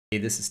Hey,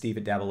 this is Steve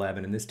at Dabble Lab,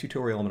 and in this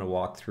tutorial I'm going to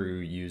walk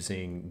through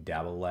using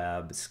Dabble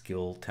Lab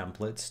skill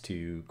templates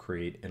to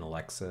create an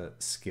Alexa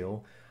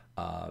skill.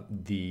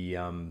 If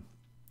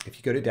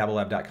you go to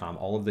dabblelab.com,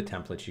 all of the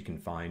templates you can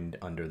find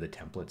under the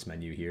templates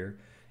menu here,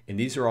 and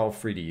these are all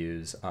free to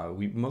use.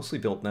 We mostly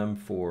built them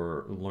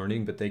for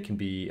learning, but they can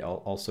be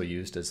also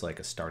used as like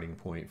a starting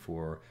point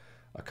for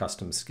a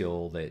custom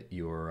skill that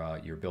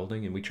you're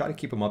building, and we try to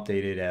keep them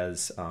updated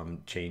as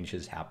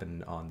changes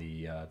happen on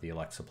the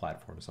Alexa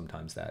platform.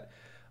 Sometimes that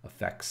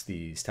affects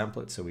these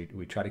templates, so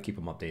we try to keep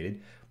them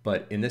updated.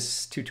 But in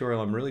this tutorial,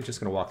 I'm really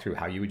just going to walk through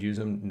how you would use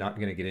them. Not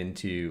going to get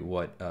into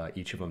what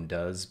each of them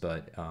does,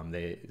 but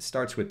it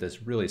starts with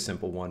this really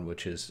simple one,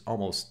 which is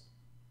almost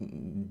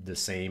the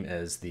same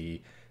as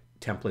the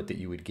template that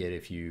you would get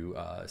if you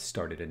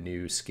started a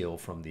new skill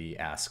from the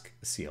Ask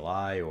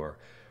CLI or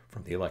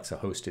from the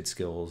Alexa hosted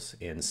skills.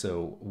 And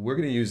so we're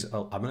going to use,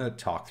 I'm going to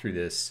talk through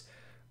this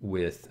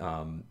with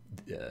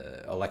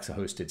Alexa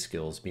hosted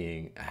skills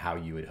being how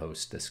you would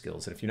host the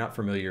skills. And if you're not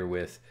familiar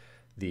with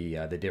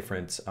the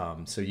difference,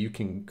 so you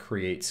can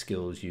create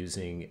skills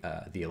using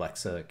the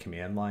Alexa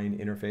command line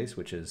interface,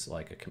 which is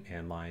like a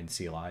command line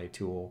CLI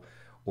tool,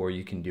 or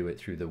you can do it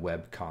through the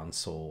web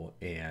console,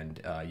 and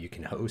you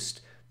can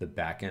host the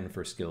backend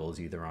for skills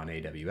either on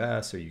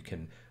AWS, or you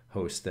can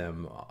host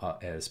them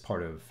as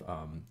part of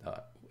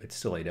it's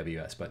still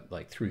AWS, but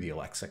like through the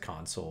Alexa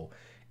console.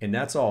 And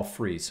that's all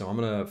free. So I'm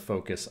going to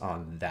focus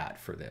on that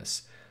for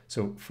this.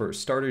 So for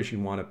starters, you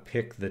want to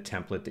pick the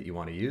template that you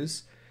want to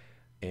use.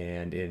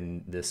 And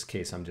in this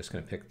case, I'm just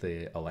going to pick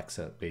the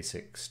Alexa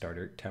basic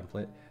starter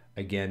template.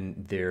 Again,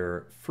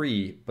 they're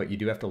free, but you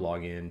do have to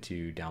log in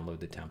to download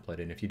the template.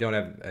 And if you don't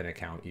have an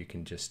account, you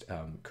can just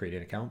create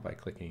an account by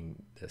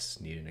clicking this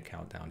need an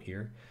account down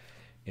here.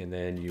 And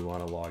then you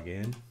want to log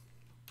in.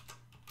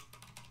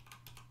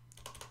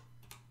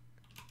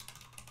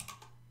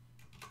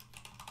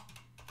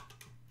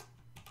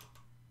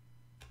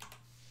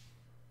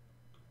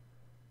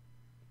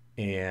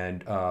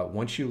 And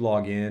once you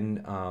log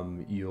in,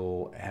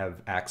 you'll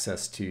have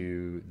access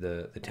to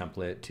the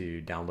template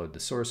to download the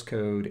source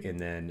code. And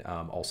then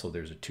also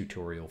there's a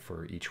tutorial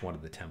for each one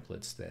of the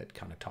templates that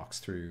kind of talks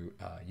through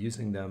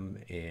using them.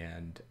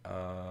 And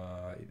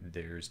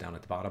there's down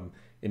at the bottom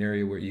an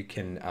area where you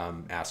can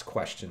ask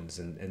questions.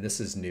 And this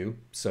is new.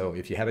 So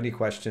if you have any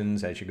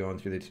questions as you're going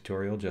through the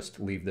tutorial, just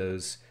leave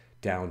those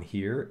down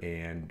here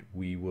and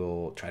we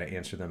will try to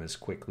answer them as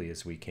quickly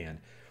as we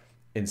can.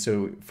 And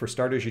so for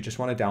starters, you just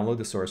want to download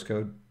the source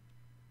code.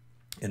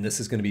 And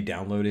this is going to be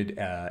downloaded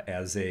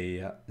as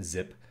a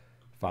zip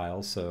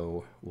file.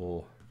 So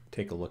we'll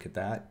take a look at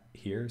that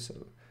here.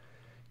 So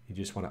you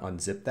just want to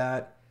unzip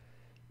that.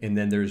 And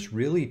then there's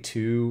really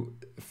two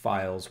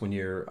files when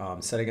you're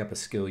setting up a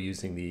skill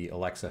using the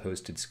Alexa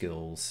hosted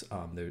skills.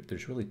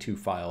 There's really two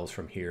files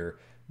from here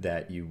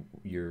that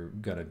you're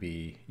going to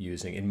be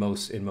using in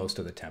most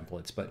of the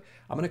templates. But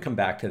I'm going to come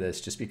back to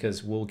this just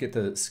because we'll get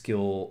the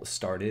skill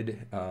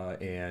started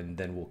and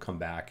then we'll come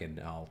back and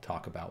I'll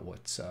talk about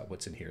what's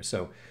in here.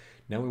 So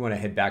now we want to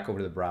head back over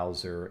to the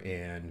browser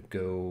and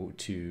go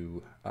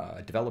to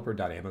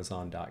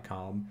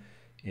developer.amazon.com.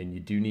 And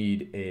you do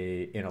need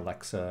an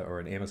Alexa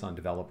or an Amazon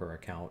developer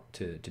account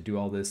to do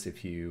all this.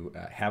 If you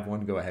have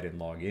one, go ahead and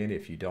log in.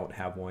 If you don't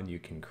have one, you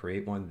can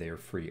create one. They're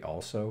free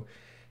also.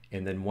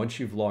 And then once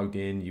you've logged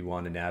in, you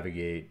want to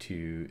navigate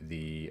to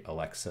the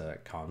Alexa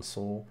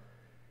console.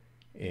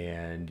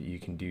 And you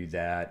can do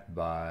that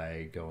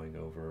by going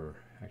over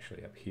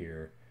actually up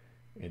here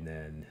and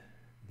then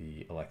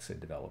the Alexa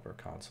developer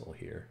console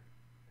here.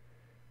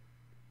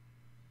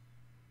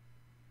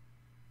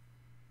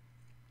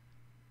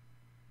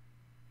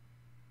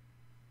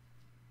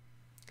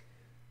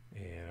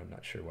 And I'm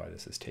not sure why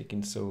this is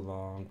taking so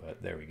long,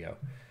 but there we go.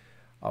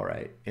 All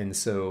right, and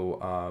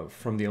so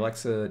from the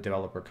Alexa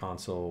developer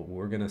console,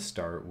 we're going to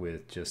start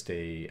with just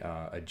a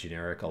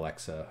generic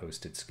Alexa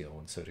hosted skill.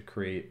 And so to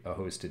create a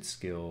hosted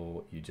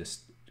skill, you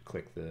just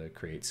click the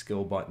create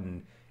skill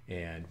button,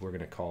 and we're going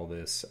to call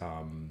this,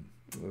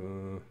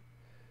 well,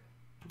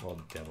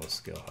 demo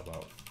skill, how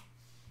about,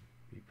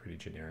 be pretty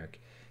generic.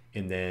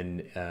 And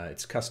then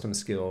it's custom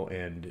skill,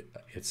 and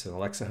it's an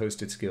Alexa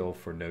hosted skill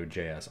for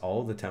Node.js. All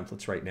of the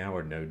templates right now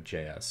are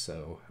Node.js,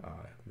 so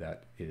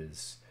that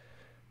is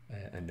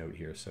a note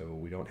here. So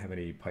we don't have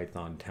any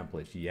Python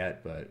templates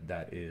yet, but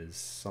that is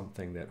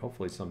something that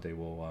hopefully someday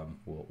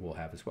we'll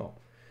have as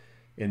well.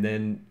 And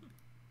then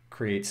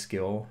create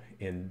skill,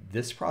 and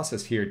this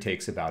process here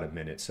takes about a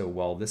minute. So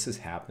while this is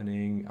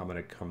happening, I'm going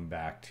to come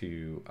back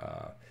to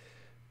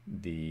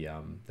the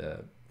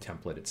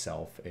template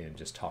itself and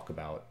just talk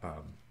about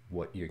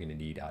what you're going to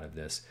need out of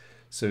this.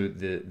 So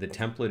the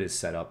template is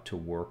set up to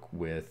work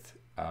with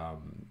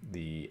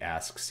the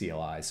Ask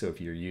CLI. So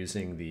if you're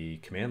using the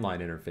command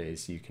line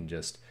interface, you can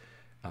just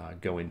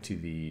go into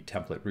the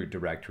template root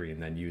directory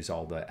and then use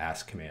all the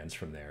Ask commands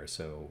from there.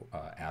 So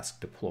ask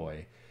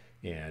deploy,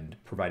 and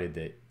provided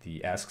that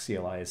the Ask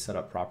CLI is set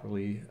up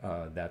properly,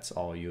 that's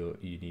all you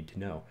need to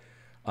know.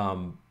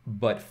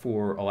 But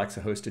for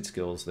Alexa hosted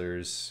skills,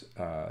 there's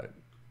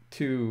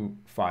two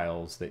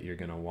files that you're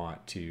going to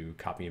want to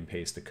copy and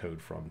paste the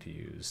code from to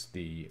use: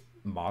 the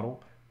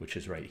model, which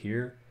is right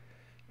here,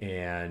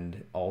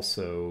 and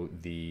also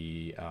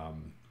the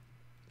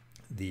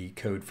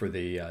code for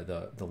the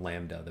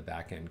Lambda, the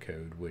backend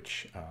code,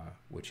 which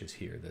is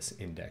here, this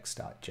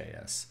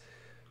index.js.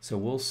 So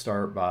we'll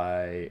start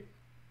by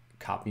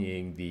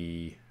copying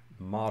the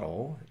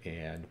model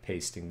and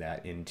pasting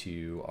that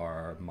into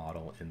our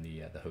model in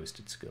the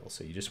hosted skill.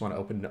 So you just want to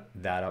open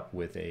that up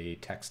with a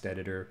text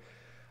editor.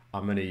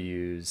 I'm going to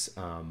use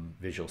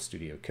Visual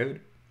Studio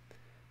Code,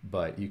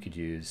 but you could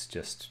use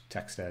just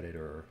TextEdit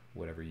or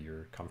whatever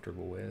you're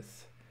comfortable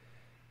with.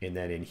 And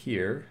then in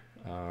here,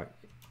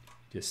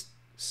 just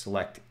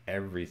select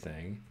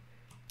everything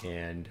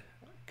and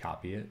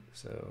copy it.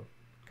 So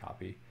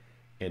copy,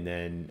 and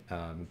then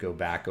go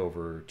back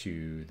over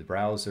to the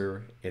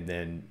browser, and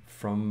then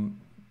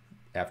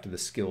after the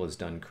skill is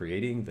done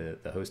creating the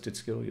hosted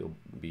skill, you'll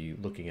be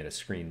looking at a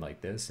screen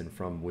like this, and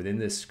from within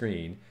this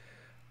screen,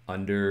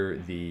 under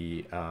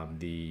the I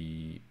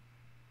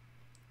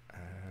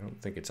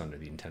don't think it's under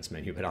the intents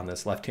menu, but on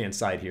this left hand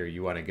side here,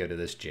 you want to go to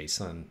this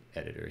JSON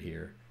editor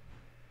here,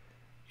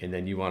 and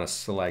then you want to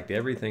select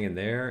everything in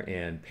there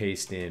and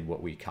paste in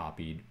what we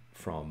copied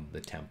from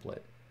the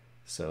template.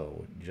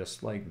 So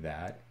just like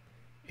that,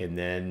 and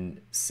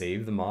then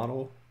save the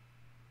model,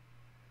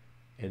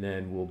 and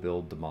then we'll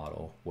build the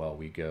model while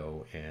we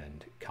go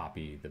and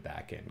copy the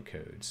backend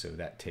code. So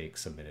that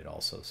takes a minute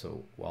also.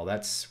 So while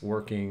that's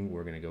working,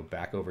 we're going to go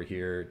back over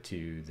here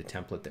to the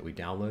template that we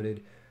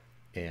downloaded,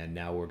 and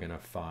now we're going to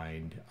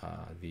find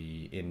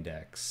the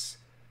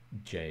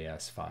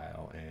index.js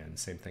file, and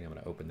same thing, I'm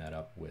going to open that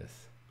up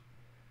with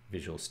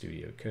Visual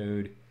Studio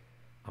Code.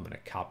 I'm going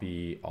to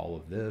copy all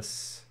of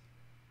this,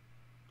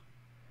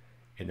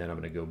 and then I'm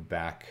going to go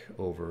back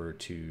over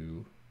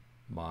to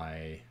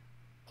my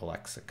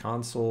Alexa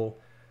console.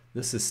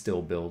 This is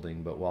still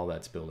building, but while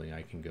that's building,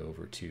 I can go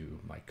over to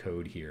my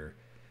code here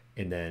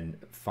and then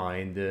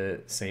find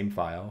the same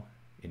file,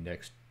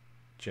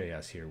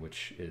 index.js here,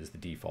 which is the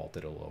default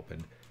that it'll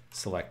open.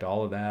 Select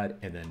all of that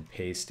and then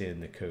paste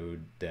in the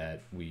code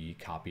that we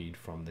copied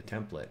from the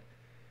template.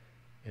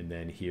 And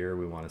then here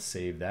we want to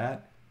save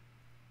that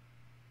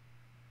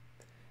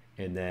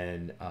and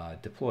then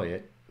deploy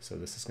it. So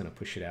this is going to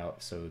push it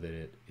out so that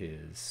it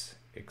is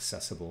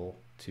accessible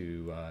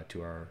to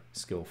our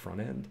skill front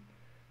end.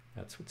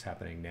 That's what's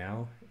happening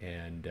now.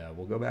 And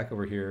we'll go back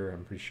over here.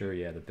 I'm pretty sure,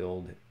 yeah, the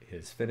build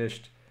is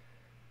finished.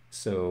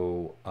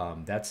 So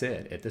that's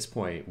it. At this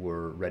point,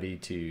 we're ready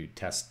to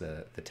test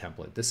the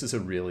template. This is a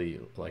really,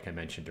 like I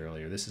mentioned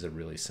earlier, this is a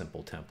really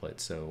simple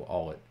template. So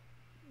all it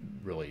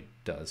really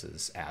does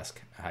is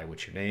ask, hi,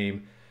 what's your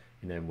name?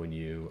 And then when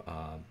you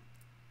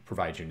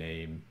provide your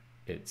name,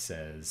 it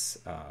says,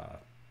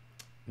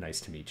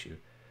 nice to meet you.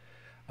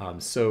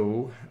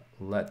 So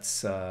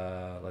let's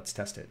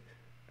test it.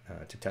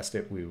 To test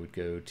it, we would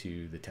go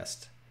to the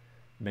test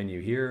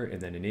menu here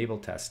and then enable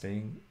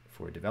testing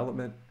for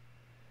development.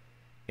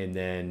 And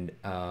then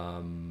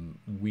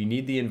we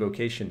need the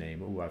invocation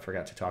name. Oh, I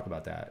forgot to talk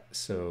about that.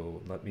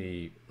 So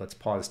let's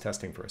pause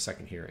testing for a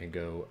second here and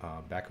go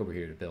back over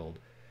here to build.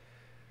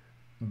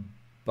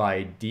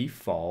 By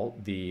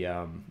default, the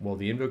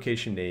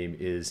invocation name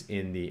is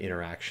in the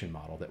interaction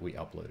model that we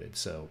uploaded.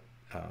 So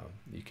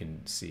you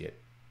can see it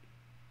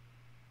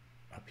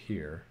up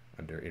here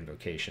under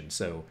invocation.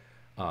 So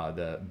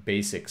the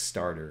basic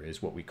starter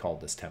is what we call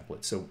this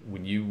template. So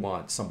when you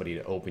want somebody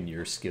to open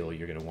your skill,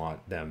 you're going to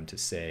want them to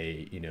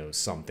say, you know,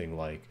 something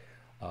like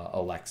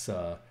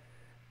Alexa,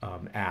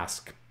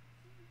 ask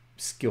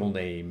skill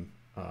name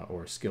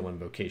or skill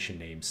invocation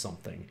name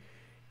something.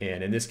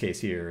 And in this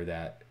case here,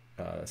 that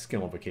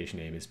skill invocation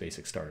name is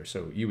basic starter.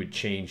 So you would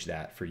change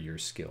that for your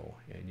skill,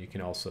 and you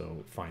can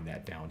also find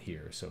that down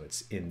here. So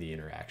it's in the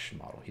interaction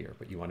model here,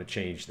 but you want to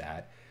change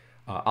that.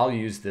 I'll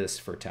use this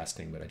for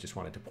testing, but I just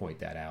wanted to point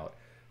that out.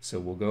 So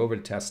we'll go over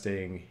to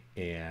testing,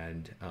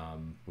 and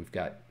we've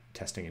got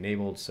testing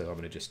enabled. So I'm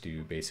going to just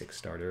do basic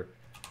starter.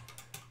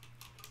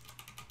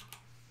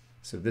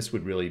 So this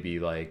would really be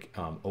like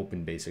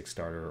open basic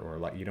starter, or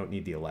like, you don't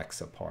need the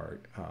Alexa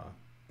part,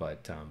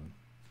 but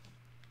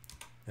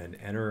then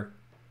enter.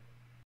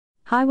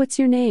 Hi, what's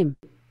your name?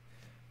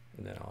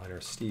 And then I'll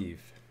enter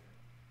Steve.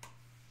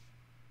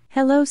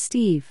 Hello,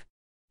 Steve.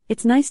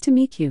 It's nice to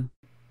meet you.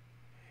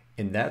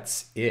 And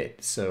that's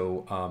it.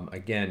 So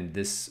again,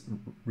 this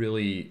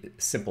really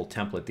simple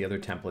template, the other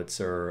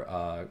templates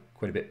are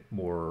quite a bit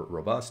more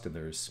robust, and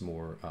there's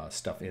more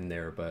stuff in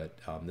there, but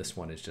this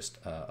one is just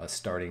a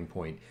starting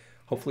point.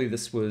 Hopefully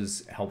this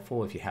was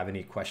helpful. If you have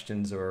any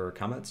questions or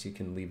comments, you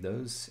can leave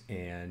those,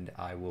 and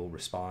I will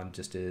respond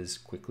just as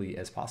quickly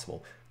as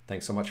possible.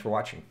 Thanks so much for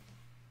watching.